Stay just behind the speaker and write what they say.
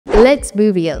Let's be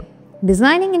real.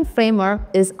 Designing in Framer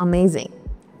is amazing.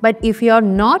 But if you're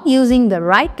not using the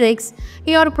right tricks,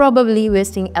 you're probably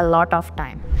wasting a lot of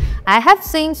time. I have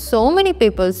seen so many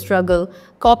people struggle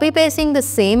copy-pasting the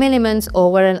same elements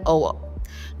over and over,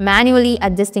 manually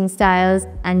adjusting styles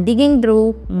and digging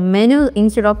through menus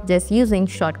instead of just using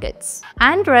shortcuts.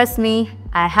 And trust me,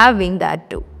 I have been that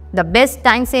too. The best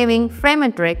time-saving Framer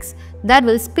tricks that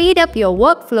will speed up your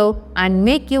workflow and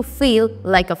make you feel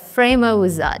like a Framer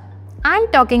wizard.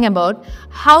 I'm talking about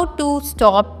how to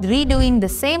stop redoing the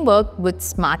same work with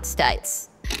smart styles.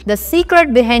 The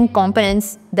secret behind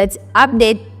components that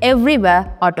update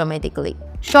everywhere automatically.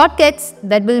 Shortcuts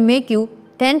that will make you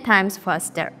 10 times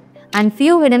faster. And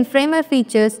few hidden Framer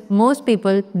features most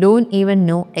people don't even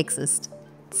know exist.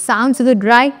 Sounds good,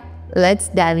 right? Let's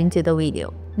dive into the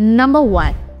video. Number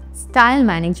 1. Style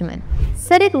management.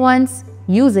 Set it once,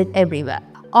 use it everywhere.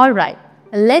 Alright.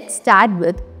 Let's start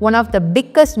with one of the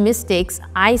biggest mistakes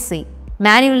I see,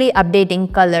 manually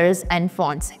updating colors and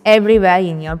fonts everywhere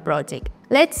in your project.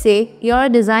 Let's say you're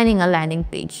designing a landing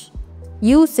page.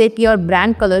 You set your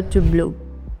brand color to blue.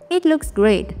 It looks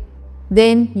great.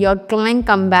 Then your client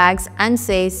comes back and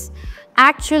says,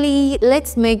 actually,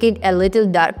 let's make it a little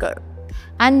darker.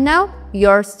 And now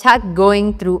you're stuck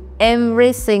going through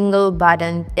every single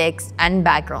button, text and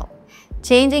background,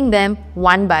 changing them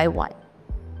one by one.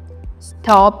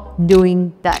 Stop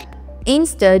doing that.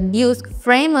 Instead, use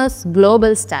Framer's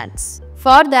global stance.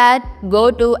 For that,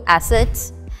 go to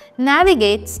Assets,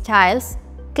 navigate Styles,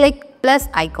 click plus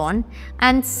icon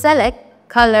and select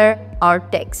Color or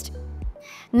Text.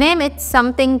 Name it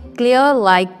something clear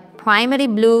like Primary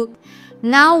Blue.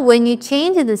 Now when you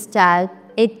change the style,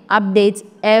 it updates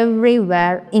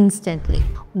everywhere instantly.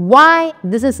 Why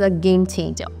this is a game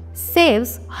changer?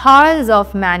 Saves hours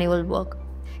of manual work.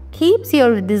 Keeps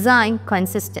your design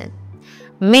consistent,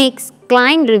 makes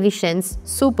client revisions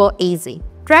super easy.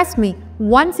 Trust me,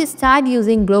 once you start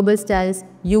using global styles,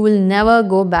 you will never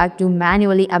go back to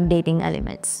manually updating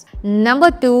elements. Number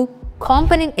 2.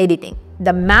 Component editing,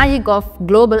 the magic of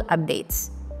global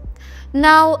updates.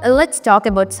 Now let's talk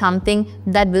about something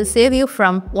that will save you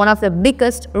from one of the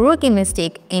biggest rookie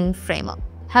mistakes in Framer.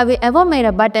 Have you ever made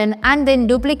a button and then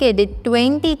duplicated it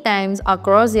 20 times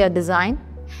across your design?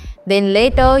 Then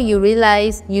later you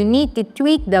realize you need to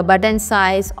tweak the button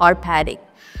size or padding.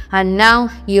 And now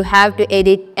you have to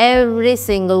edit every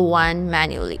single one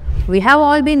manually. We have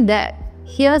all been there.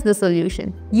 Here's the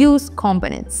solution. Use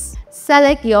components.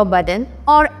 Select your button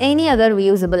or any other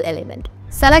reusable element.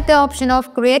 Select the option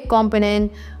of Create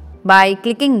Component by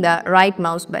clicking the right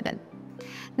mouse button.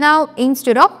 Now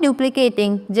instead of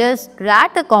duplicating, just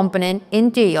drag the component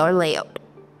into your layout.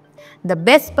 The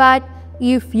best part,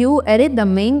 if you edit the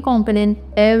main component,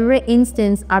 every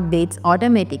instance updates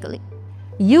automatically.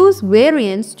 Use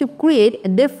variants to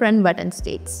create different button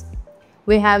states.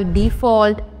 We have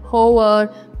default,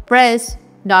 hover, press,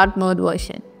 dark mode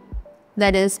version.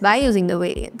 That is by using the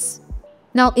variants.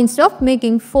 Now instead of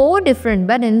making 4 different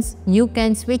buttons, you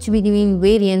can switch between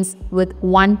variants with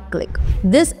one click.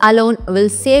 This alone will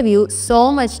save you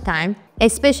so much time,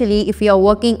 especially if you are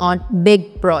working on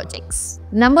big projects.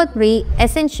 Number 3.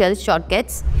 Essential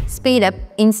shortcuts speed up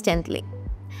instantly.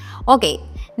 Okay,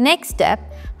 next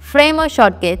step, Framer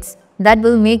shortcuts that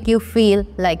will make you feel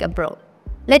like a pro.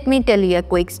 Let me tell you a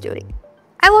quick story.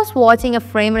 I was watching a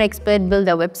Framer expert build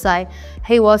a website.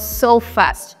 He was so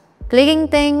fast, clicking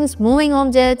things, moving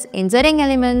objects, inserting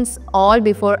elements, all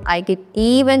before I could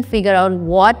even figure out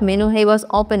what menu he was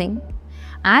opening.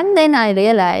 And then I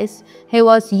realized he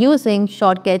was using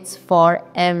shortcuts for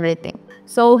everything.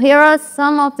 So here are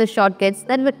some of the shortcuts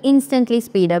that will instantly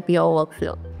speed up your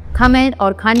workflow. Command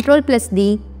or Ctrl plus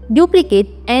D, duplicate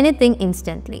anything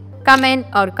instantly. Command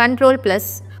or Ctrl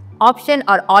plus Option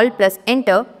or Alt plus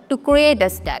Enter to create a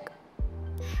stack.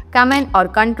 Command or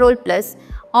Ctrl plus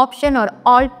Option or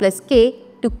Alt plus K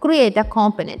to create a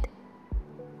component.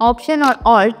 Option or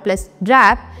Alt plus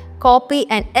Drag, copy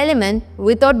an element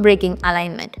without breaking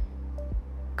alignment.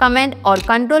 Command or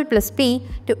Ctrl plus P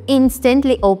to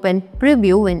instantly open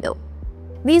preview window.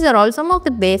 These are all some of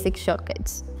the basic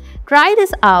shortcuts. Try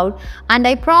this out and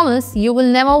I promise you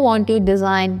will never want to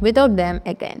design without them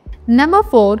again. Number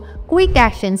 4. Quick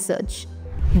Action Search,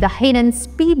 the hidden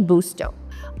speed booster.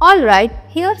 Alright,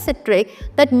 here's a trick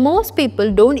that most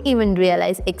people don't even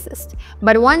realize exists.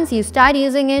 But once you start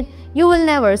using it, you will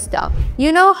never stop.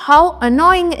 You know how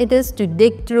annoying it is to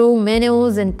dig through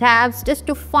menus and tabs just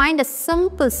to find a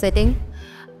simple setting?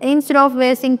 Instead of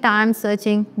wasting time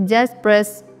searching, just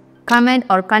press Command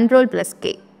or Ctrl plus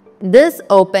K. This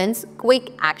opens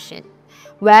Quick Action,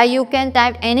 where you can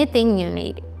type anything you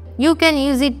need. You can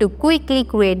use it to quickly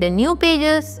create the new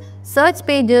pages, search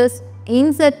pages,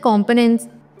 insert components,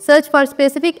 search for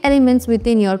specific elements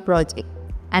within your project,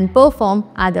 and perform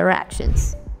other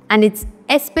actions. And it's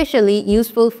especially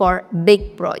useful for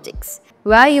big projects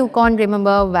where you can't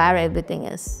remember where everything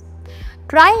is.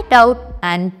 Try it out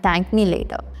and thank me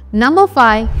later. Number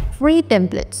 5. Free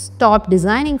templates. Stop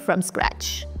designing from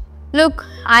scratch. Look,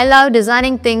 I love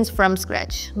designing things from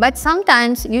scratch, but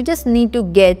sometimes you just need to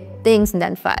get things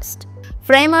done fast.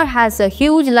 Framer has a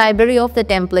huge library of the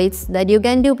templates that you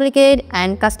can duplicate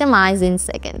and customize in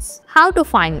seconds. How to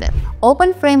find them?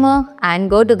 Open Framer and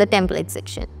go to the template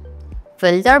section.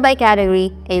 Filter by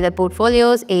category, either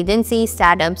portfolios, agencies,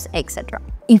 startups, etc.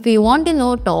 If you want to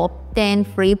know top 10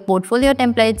 free portfolio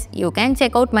templates, you can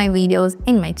check out my videos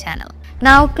in my channel.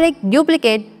 Now click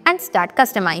Duplicate and start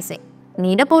customizing.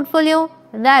 Need a portfolio?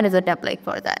 There is a template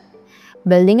for that.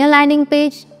 Building a landing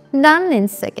page? Done in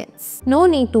seconds. No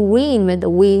need to reinvent the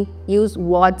wheel, use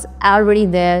what's already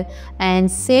there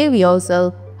and save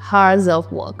yourself hours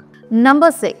of work.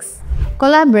 Number 6.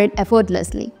 Collaborate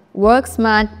effortlessly. Work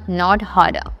smart, not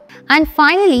harder. And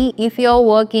finally, if you're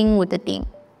working with a team,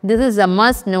 this is a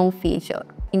must-know feature.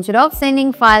 Instead of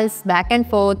sending files back and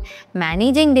forth,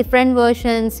 managing different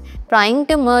versions, trying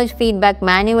to merge feedback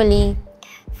manually,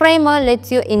 Framer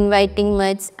lets you invite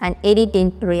teammates and edit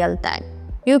in real time.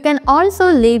 You can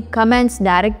also leave comments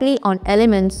directly on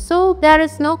elements so there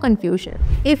is no confusion.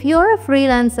 If you're a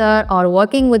freelancer or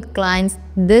working with clients,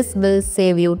 this will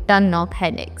save you a ton of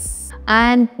headaches.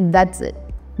 And that's it.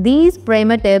 These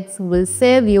Framer tips will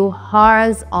save you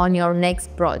hours on your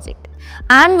next project.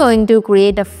 I'm going to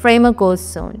create a Framer course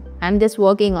soon. I'm just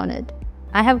working on it.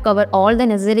 I have covered all the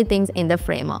necessary things in the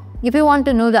Framer. If you want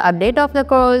to know the update of the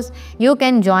course, you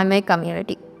can join my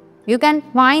community. You can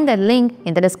find the link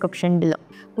in the description below.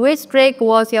 Which trick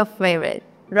was your favorite?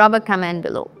 Drop a comment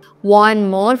below. Want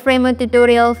more Framer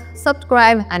tutorials?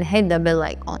 Subscribe and hit the bell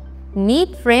icon.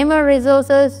 Need Framer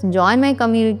resources? Join my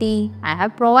community. I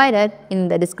have provided in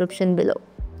the description below.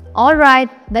 Alright,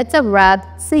 that's a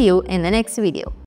wrap. See you in the next video.